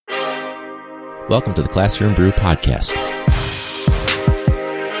Welcome to the Classroom Brew podcast.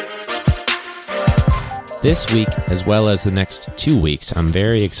 This week, as well as the next 2 weeks, I'm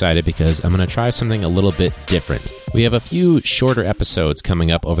very excited because I'm going to try something a little bit different. We have a few shorter episodes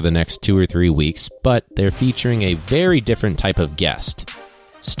coming up over the next 2 or 3 weeks, but they're featuring a very different type of guest,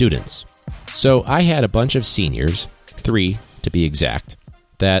 students. So I had a bunch of seniors, 3 to be exact,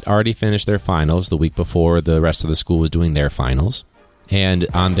 that already finished their finals the week before the rest of the school was doing their finals. And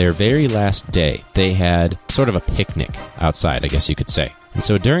on their very last day, they had sort of a picnic outside, I guess you could say. And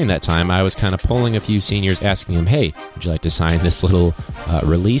so during that time, I was kind of polling a few seniors, asking them, hey, would you like to sign this little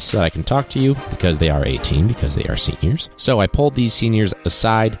release so that I can talk to you? Because they are 18, because they are seniors. So I pulled these seniors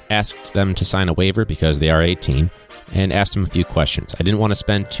aside, asked them to sign a waiver because they are 18, and asked them a few questions. I didn't want to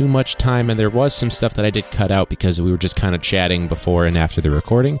spend too much time, and there was some stuff that I did cut out because we were just kind of chatting before and after the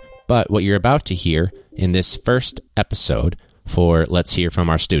recording. But what you're about to hear in this first episode for Let's Hear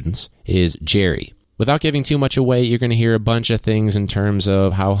From Our Students is Jerry. Without giving too much away, you're going to hear a bunch of things in terms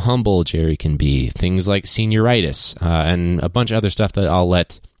of how humble Jerry can be, things like senioritis, and a bunch of other stuff that I'll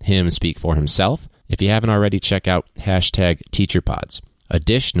let him speak for himself. If you haven't already, check out #TeacherPods.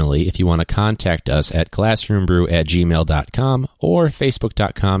 Additionally, if you want to contact us at classroombrew@gmail.com or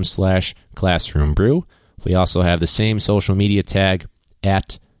facebook.com/classroombrew, we also have the same social media tag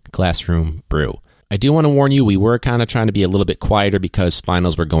at classroombrew. I do want to warn you, we were kind of trying to be a little bit quieter because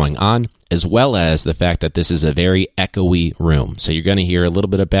finals were going on, as well as the fact that this is a very echoey room. So you're going to hear a little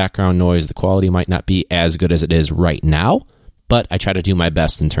bit of background noise. The quality might not be as good as it is right now, but I try to do my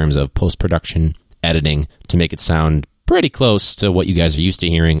best in terms of post-production, editing, to make it sound pretty close to what you guys are used to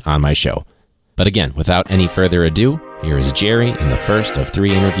hearing on my show. But again, without any further ado, here is Jerry in the first of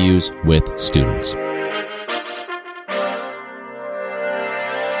 3 interviews with students.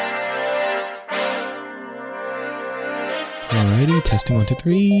 Alrighty, testing 1, 2,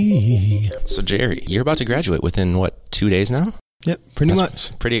 3. So Jerry, you're about to graduate within, 2 days now? Yep, pretty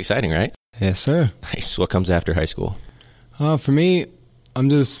much. Pretty exciting, right? Yes, sir. Nice. What comes after high school? For me, I'm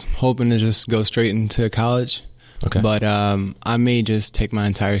just hoping to just go straight into college. Okay. But I may just take my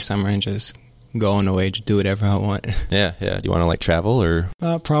entire summer and just go on the way to do whatever I want. Yeah. Do you want to travel or?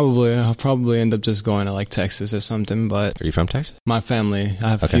 Probably. I'll probably end up just going to Texas or something. But are you from Texas? My family.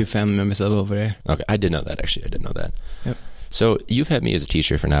 I have a few family members that live over there. Okay. I did know that, actually. I did know that. Yep. So you've had me as a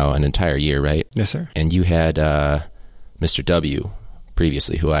teacher for now an entire year, right? Yes, sir. And you had Mr. W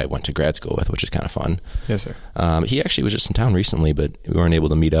previously, who I went to grad school with, which is kind of fun. Yes, sir. He actually was just in town recently, but we weren't able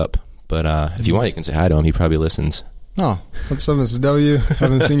to meet up. But if you want, you can say hi to him. He probably listens. Oh, what's up, Mr. W?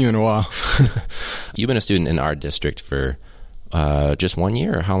 Haven't seen you in a while. You've been a student in our district for just 1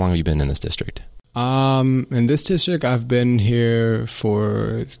 year, or how long have you been in this district? In this district, I've been here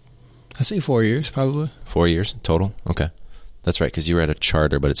for, I'd say 4 years, probably. 4 years total? Okay. That's right, because you were at a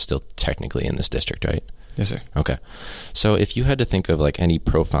charter, but it's still technically in this district, right? Yes, sir. Okay. So if you had to think of any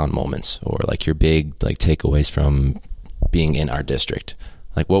profound moments or your big takeaways from being in our district,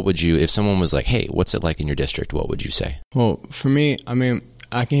 what would you, if someone was hey, what's it like in your district, what would you say? Well, for me,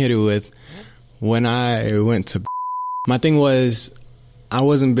 I can hit it with when I went to, my thing was I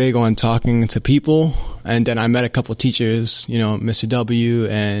wasn't big on talking to people, and then I met a couple teachers, Mr. W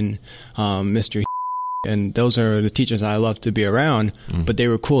and Mr. And those are the teachers I love to be around, but they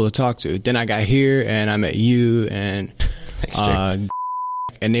were cool to talk to. Then I got here and I met you and and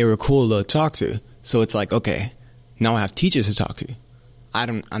they were cool to talk to. So it's okay, now I have teachers to talk to.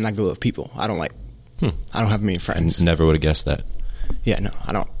 I'm not good with people. I don't have many friends. Never would have guessed that. Yeah, no,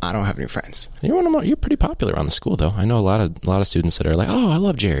 I don't have any friends. You're pretty popular around the school, though. I know a lot of students that are oh, I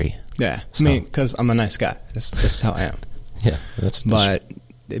love Jerry. Yeah, so. Because I'm a nice guy. That's how I am. Yeah, but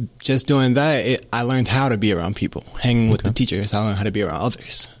just doing that, I learned how to be around people. Hanging with the teachers, I learned how to be around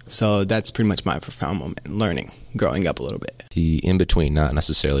others. So that's pretty much my profound moment in learning, growing up a little bit. The in-between, not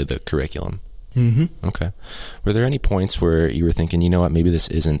necessarily the curriculum. Mm-hmm. Okay. Were there any points where you were thinking, maybe this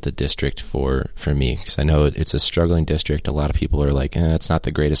isn't the district for me? Because I know it's a struggling district. A lot of people are it's not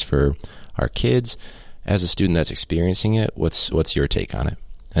the greatest for our kids. As a student that's experiencing it, what's your take on it?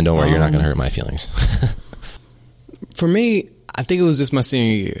 And don't worry, you're not going to hurt my feelings. For me, I think it was just my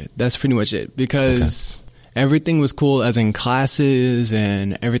senior year. That's pretty much it. Because everything was cool, as in classes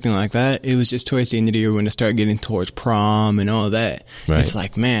and everything like that. It was just towards the end of the year when it started getting towards prom and all that. Right.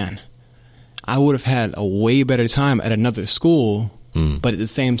 It's man, I would have had a way better time at another school, but at the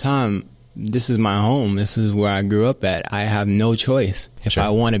same time, this is my home. This is where I grew up at. I have no choice. If I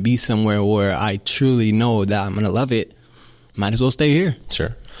want to be somewhere where I truly know that I'm going to love it, might as well stay here.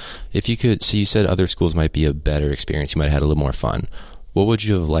 Sure. If you could, so you said other schools might be a better experience. You might have had a little more fun. What would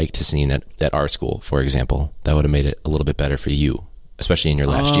you have liked to seen at our school, for example, that would have made it a little bit better for you, especially in your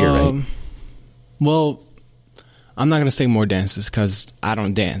last year, right? Well, I'm not going to say more dances because I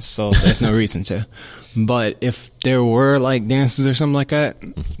don't dance, so there's no reason to. But if there were like dances or something like that,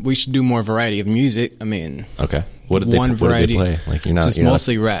 we should do more variety of music. I mean, okay. What did they play? Like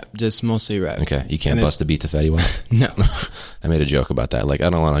mostly rap. Just mostly rap. Okay, you can't bust a beat to Fetty Wap? No. I made a joke about that. Like, I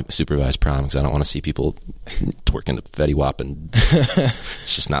don't want to supervise prom because I don't want to see people twerking to Fetty Wap, and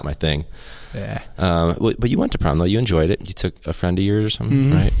it's just not my thing. Yeah. But you went to prom though. You enjoyed it. You took a friend of yours or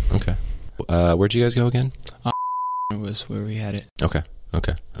something, right? Okay. Where'd you guys go again? Was where we had it. Okay.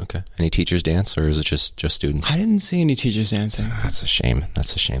 Any teachers dance, or is it just students? I didn't see any teachers dancing. That's a shame.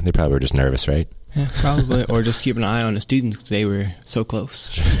 They probably were just nervous, right? Yeah, probably. Or just keep an eye on the students because they were so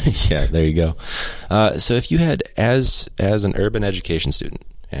close. Yeah, there you go. So if you had, as an urban education student,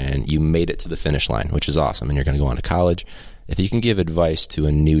 and you made it to the finish line, which is awesome, and you're going to go on to college, if you can give advice to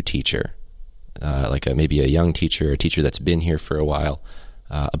a new teacher, like maybe a young teacher, a teacher that's been here for a while,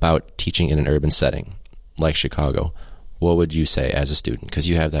 about teaching in an urban setting like Chicago, what would you say as a student? Because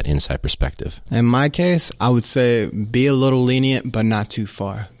you have that inside perspective. In my case, I would say be a little lenient, but not too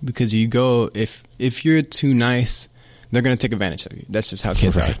far. Because if you're too nice, they're going to take advantage of you. That's just how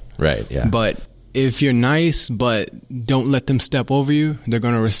kids are. Right, yeah. But if you're nice, but don't let them step over you, they're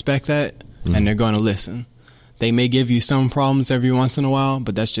going to respect that, and they're going to listen. They may give you some problems every once in a while,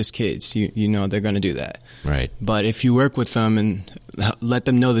 but that's just kids. You know they're going to do that. Right. But if you work with them and let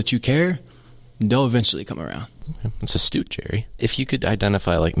them know that you care, they'll eventually come around. Okay. That's astute, Jerry. If you could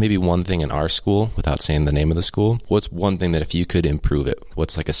identify like maybe one thing in our school without saying the name of the school, what's one thing that if you could improve it,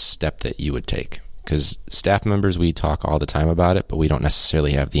 what's like a step that you would take? Because staff members, we talk all the time about it, but we don't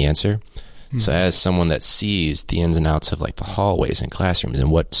necessarily have the answer. Mm-hmm. So as someone that sees the ins and outs of like the hallways and classrooms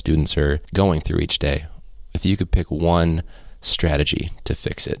and what students are going through each day, if you could pick one strategy to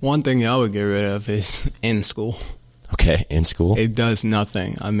fix it. One thing I would get rid of is in school. Okay, in school? It does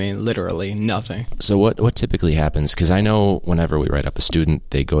nothing. I mean, literally nothing. So what typically happens? Because I know whenever we write up a student,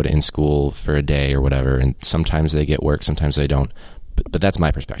 they go to in school for a day or whatever, and sometimes they get work, sometimes they don't. But that's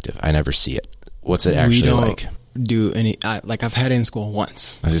my perspective. I never see it. What's it actually like? Do any I've had in school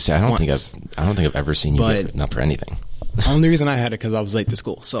once. I was just say I don't think I've ever seen you get written up for anything. The only reason I had it because I was late to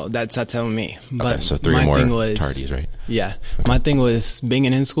school, so that's not telling me. But okay, so three more tardies, right? Yeah, okay. My thing was being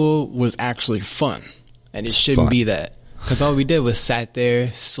in school was actually fun, and it shouldn't be that. Because all we did was sat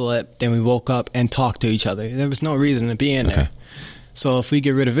there, slept, then we woke up and talked to each other. There was no reason to be in there. So if we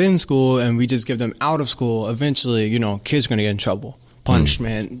get rid of in school and we just give them out of school, eventually, kids are going to get in trouble.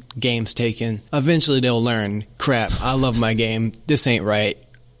 Punishment, games taken. Eventually they'll learn, crap, I love my game. This ain't right.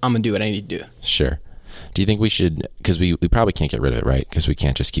 I'm going to do what I need to do. Sure. Do you think we should, because we probably can't get rid of it, right? Because we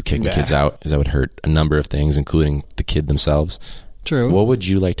can't just keep kicking kids out, because that would hurt a number of things, including the kid themselves. True. What would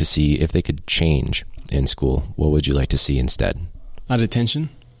you like to see if they could change in school? What would you like to see instead? A detention.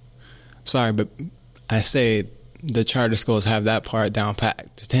 Sorry, but I say the charter schools have that part down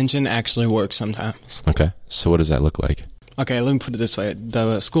pat. Detention actually works sometimes. Okay. So what does that look like? Okay, let me put it this way.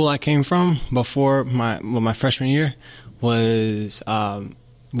 The school I came from before my freshman year was,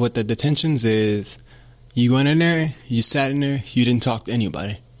 what the detentions is, you went in there, you sat in there, you didn't talk to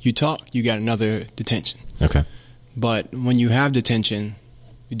anybody. You talk, you got another detention. Okay. But when you have detention,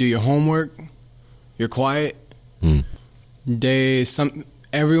 you do your homework, you're quiet. Every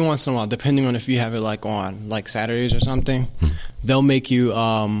once in a while, depending on if you have it like on like Saturdays or something, they'll make you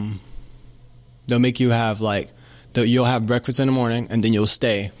have like you'll have breakfast in the morning and then you'll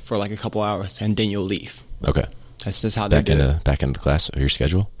stay for like a couple hours and then you'll leave. Okay. That's just how they do it. Back into the class or your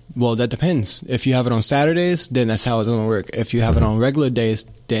schedule? Well, that depends. If you have it on Saturdays, then that's how it's going to work. If you have it on regular days,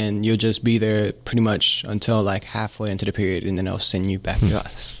 then you'll just be there pretty much until like halfway into the period, and then they'll send you back to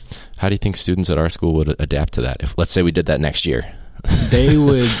class. How do you think students at our school would adapt to that? If let's say we did that next year. They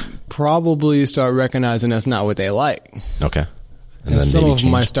would probably start recognizing that's not what they like. Okay. And then some of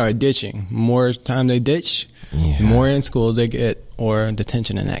them might start ditching. More time they ditch, the more in school they get, or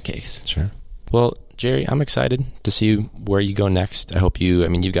detention in that case. Sure. Well, Jerry, I'm excited to see where you go next. I hope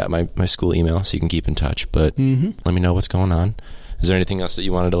you've got my school email so you can keep in touch, but let me know what's going on. Is there anything else that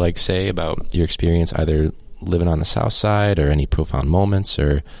you wanted to say about your experience either living on the South Side or any profound moments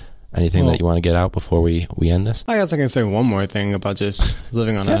or anything that you want to get out before we end this? I guess I can say one more thing about just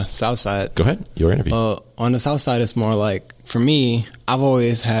living on the South Side. Go ahead. Your interview. On the South Side, it's more like, for me, I've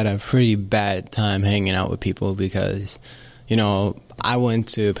always had a pretty bad time hanging out with people because, I went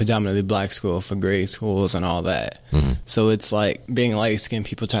to predominantly black school for grade schools and all that. So it's like being light-skinned,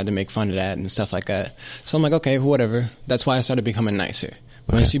 people tried to make fun of that and stuff like that. So I'm like, okay, whatever. That's why I started becoming nicer.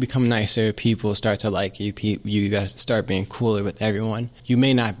 Once you become nicer, people start to like you. You guys start being cooler with everyone. You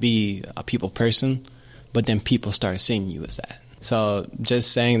may not be a people person, but then people start seeing you as that. So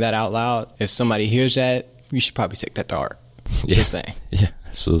just saying that out loud, if somebody hears that, you should probably take that to heart. Yeah. Just saying. Yeah,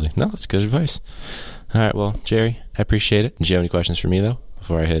 absolutely. No, that's good advice. All right, well, Jerry, I appreciate it. Do you have any questions for me, though,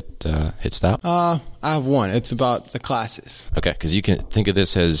 before I hit stop? I have one. It's about the classes. Okay, because you can think of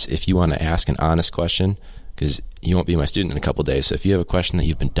this as if you want to ask an honest question, because you won't be my student in a couple of days. So if you have a question that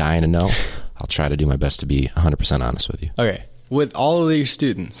you've been dying to know, I'll try to do my best to be 100% honest with you. Okay. With all of your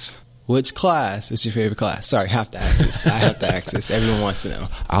students, which class is your favorite class? Sorry, I have to ask this. I have to ask this. Everyone wants to know.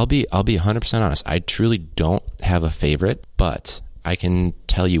 I'll be 100% honest. I truly don't have a favorite, but I can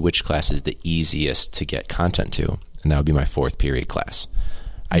tell you which class is the easiest to get content to, and that would be my 4th period class.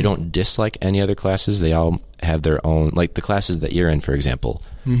 I don't dislike any other classes. They all have their own, like the classes that you're in, for example,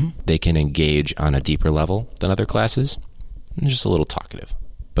 they can engage on a deeper level than other classes. I'm just a little talkative,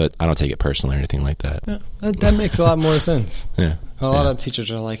 but I don't take it personally or anything like that. Yeah, that makes a lot more sense. Yeah. A lot of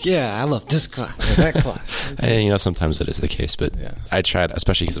teachers are like, yeah, I love this class or that class. And, sometimes that is the case, but I tried,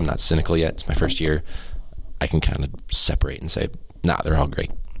 especially because I'm not cynical yet. It's my first year. I can kind of separate and say, nah, they're all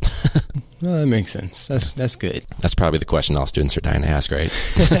great. No, that makes sense. That's good. That's probably the question all students are dying to ask, right?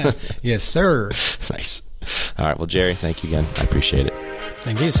 Yes, sir. Nice. All right. Well, Jerry, thank you again. I appreciate it.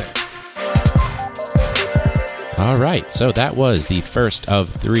 Thank you, sir. All right. So that was the first of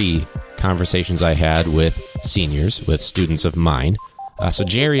 3 conversations I had with seniors, with students of mine. So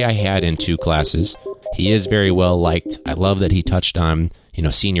Jerry I had in 2 classes. He is very well liked. I love that he touched on,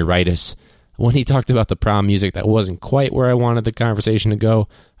 senioritis. When he talked about the prom music, that wasn't quite where I wanted the conversation to go.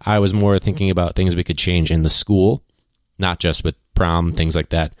 I was more thinking about things we could change in the school, not just with prom, things like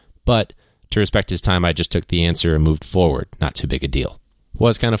that. But to respect his time, I just took the answer and moved forward. Not too big a deal.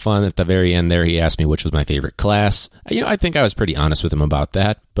 Was kind of fun at the very end there. He asked me which was my favorite class. I think I was pretty honest with him about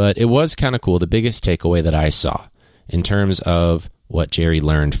that, but it was kind of cool. The biggest takeaway that I saw in terms of what Jerry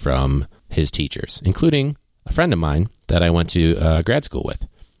learned from his teachers, including a friend of mine that I went to grad school with,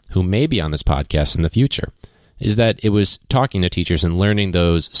 who may be on this podcast in the future, is that it was talking to teachers and learning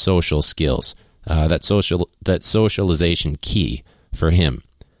those social skills, that socialization key for him.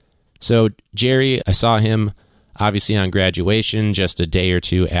 So Jerry, I saw him obviously on graduation just a day or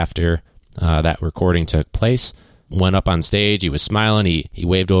 2 after that recording took place. Went up on stage. He was smiling. He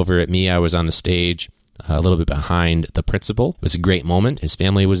waved over at me. I was on the stage a little bit behind the principal. It was a great moment. His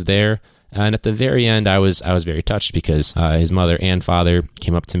family was there. And at the very end, I was very touched because his mother and father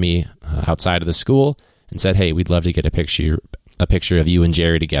came up to me outside of the school and said, "Hey, we'd love to get a picture of you and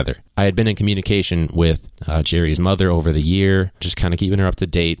Jerry together." I had been in communication with Jerry's mother over the year, just kind of keeping her up to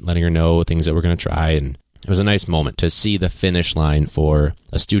date, letting her know things that we're going to try. And it was a nice moment to see the finish line for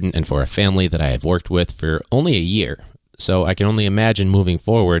a student and for a family that I have worked with for only a year. So I can only imagine moving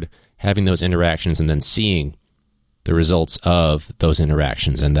forward, having those interactions and then seeing the results of those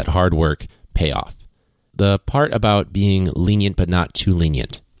interactions and that hard work pay off. The part about being lenient but not too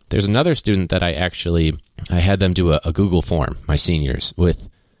lenient. There's another student that I had them do a Google form, my seniors, with,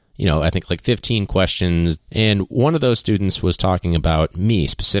 I think like 15 questions. And one of those students was talking about me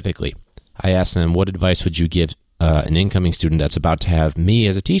specifically. I asked them, what advice would you give an incoming student that's about to have me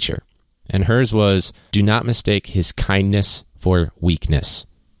as a teacher? And hers was, do not mistake his kindness for weakness.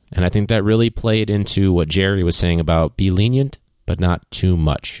 And I think that really played into what Jerry was saying about be lenient, but not too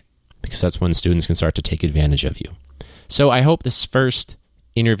much, because that's when students can start to take advantage of you. So I hope this first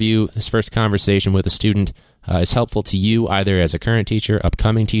interview, this first conversation with a student is helpful to you, either as a current teacher,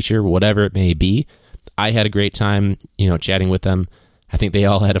 upcoming teacher, whatever it may be. I had a great time, chatting with them. I think they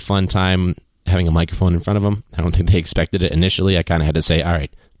all had a fun time having a microphone in front of them. I don't think they expected it initially. I kind of had to say, all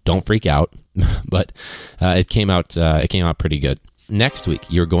right, don't freak out. But it came out pretty good. Next week,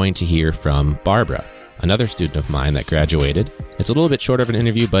 you're going to hear from Barbara, another student of mine that graduated. It's a little bit shorter of an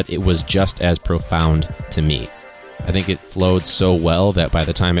interview, but it was just as profound to me. I think it flowed so well that by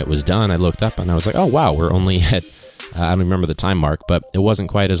the time it was done, I looked up and I was like, oh, wow, we're only at, I don't remember the time mark, but it wasn't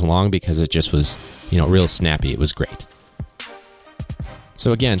quite as long because it just was, real snappy. It was great.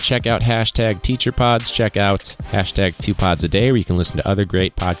 So again, check out hashtag TeacherPods. Check out hashtag 2PodsAday, where you can listen to other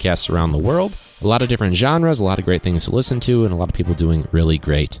great podcasts around the world. A lot of different genres, a lot of great things to listen to, and a lot of people doing really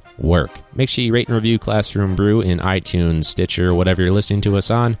great work. Make sure you rate and review Classroom Brew in iTunes, Stitcher, whatever you're listening to us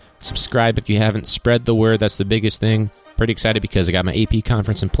on. Subscribe if you haven't. Spread the word. That's the biggest thing. Pretty excited because I got my AP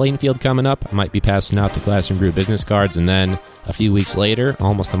conference in Plainfield coming up. I might be passing out the Classroom Brew business cards, and then a few weeks later,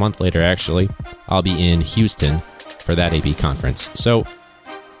 almost a month later actually, I'll be in Houston for that AP conference. So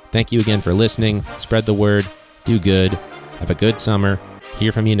thank you again for listening. Spread the word. Do good. Have a good summer.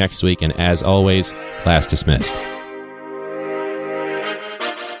 Hear from you next week. And as always, class dismissed.